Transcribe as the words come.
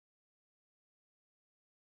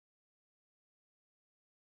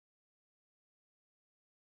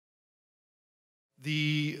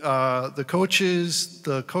The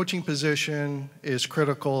coaching position is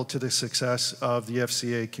critical to the success of the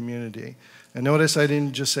FCA community. And notice I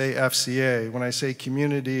didn't just say FCA. When I say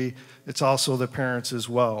community, it's also the parents as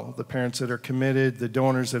well, the parents that are committed, the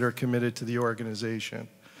donors that are committed to the organization.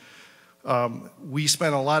 We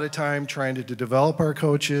spend a lot of time trying to develop our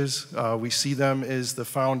coaches. We see them as the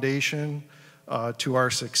foundation to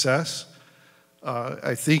our success.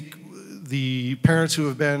 I think the parents who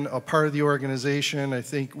have been a part of the organization, I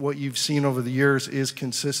think what you've seen over the years is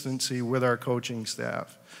consistency with our coaching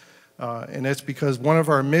staff. And that's because one of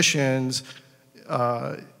our missions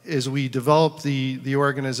as we develop the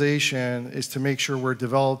organization is to make sure we're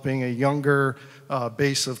developing a younger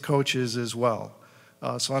base of coaches as well.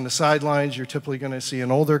 So on the sidelines, you're typically going to see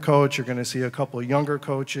an older coach. You're going to see a couple of younger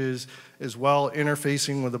coaches as well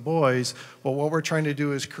interfacing with the boys. But what we're trying to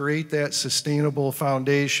do is create that sustainable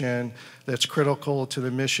foundation that's critical to the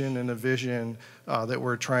mission and the vision that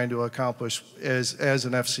we're trying to accomplish as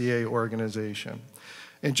an FCA organization.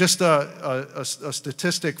 And just a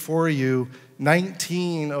statistic for you,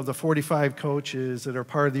 19 of the 45 coaches that are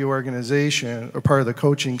part of the organization or part of the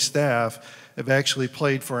coaching staff have actually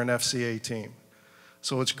played for an FCA team.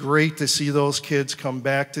 So it's great to see those kids come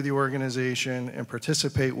back to the organization and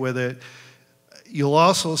participate with it. You'll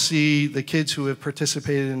also see the kids who have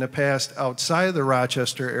participated in the past outside of the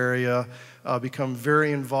Rochester area become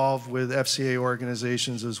very involved with FCA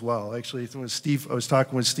organizations as well. Actually, I was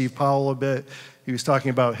talking with Steve Powell a bit. He was talking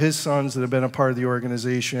about his sons that have been a part of the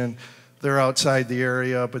organization. They're outside the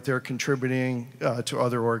area, but they're contributing to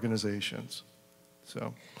other organizations.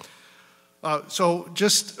 So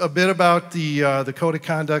just a bit about the code of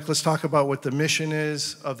conduct. Let's talk about what the mission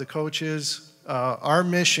is of the coaches. Our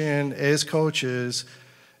mission as coaches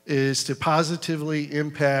is to positively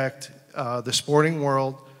impact the sporting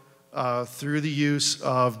world through the use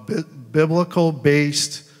of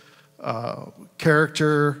biblical-based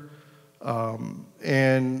character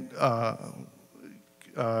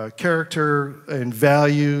character and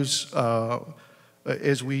values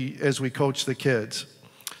as we coach the kids.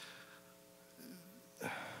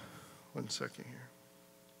 One second here.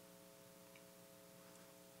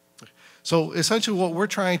 So essentially what we're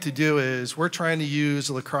trying to do is we're trying to use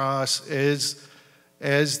lacrosse as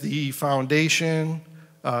the foundation,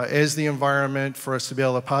 as the environment for us to be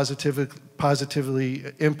able to positively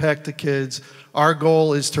impact the kids. Our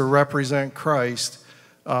goal is to represent Christ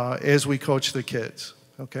as we coach the kids,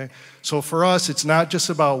 okay? So for us, it's not just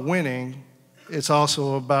about winning, it's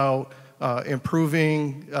also about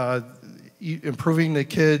improving the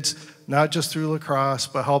kids, not just through lacrosse,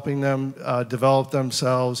 but helping them develop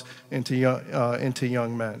themselves into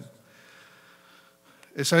young men.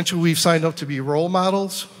 Essentially, we've signed up to be role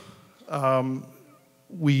models.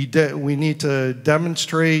 We need to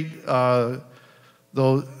demonstrate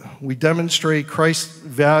we demonstrate Christ's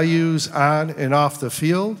values on and off the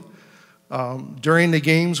field. During the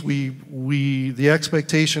games, the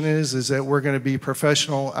expectation is that we're going to be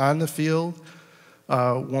professional on the field.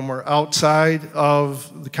 When we're outside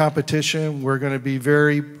of the competition, we're going to be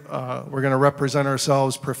we're going to represent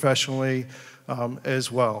ourselves professionally as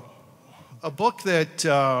well. A book that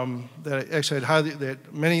actually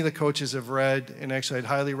that many of the coaches have read, and actually I'd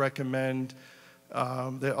highly recommend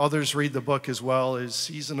that others read the book as well, is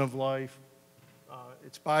Season of Life.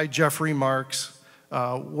 It's by Jeffrey Marks.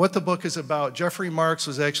 What the book is about, Jeffrey Marks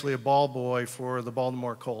was actually a ball boy for the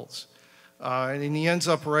Baltimore Colts. And he ends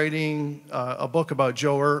up writing a book about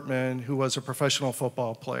Joe Ertman, who was a professional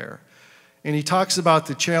football player. And he talks about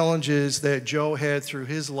the challenges that Joe had through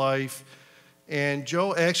his life. And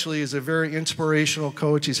Joe actually is a very inspirational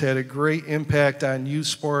coach. He's had a great impact on youth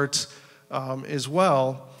sports as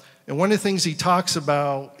well. And one of the things he talks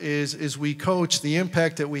about is we coach, the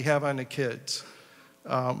impact that we have on the kids.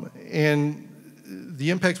 And the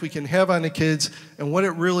impact we can have on the kids and what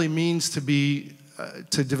it really means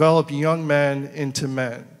to develop young men into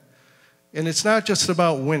men. And it's not just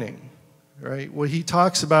about winning, right? What he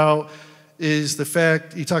talks about is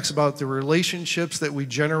he talks about the relationships that we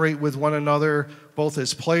generate with one another, both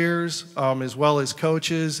as players as well as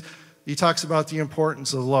coaches. He talks about the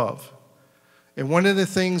importance of love. And one of the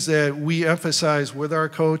things that we emphasize with our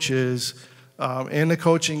coaches and the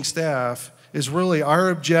coaching staff is really our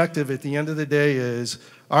objective at the end of the day is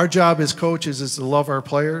our job as coaches is to love our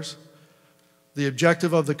players. The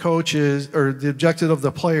objective of the coaches, or the objective of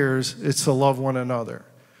the players, is to love one another.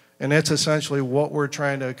 And that's essentially what we're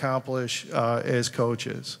trying to accomplish as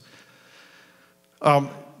coaches. From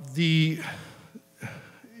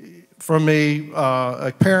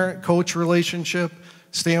a parent-coach relationship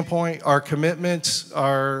standpoint, our commitments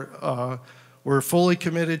are we're fully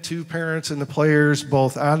committed to parents and the players,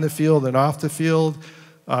 both on the field and off the field.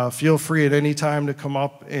 Feel free at any time to come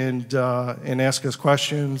up and ask us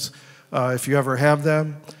questions if you ever have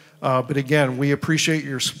them. But again, we appreciate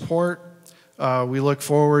your support. We look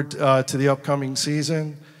forward to the upcoming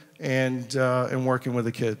season and working with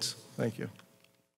the kids. Thank you.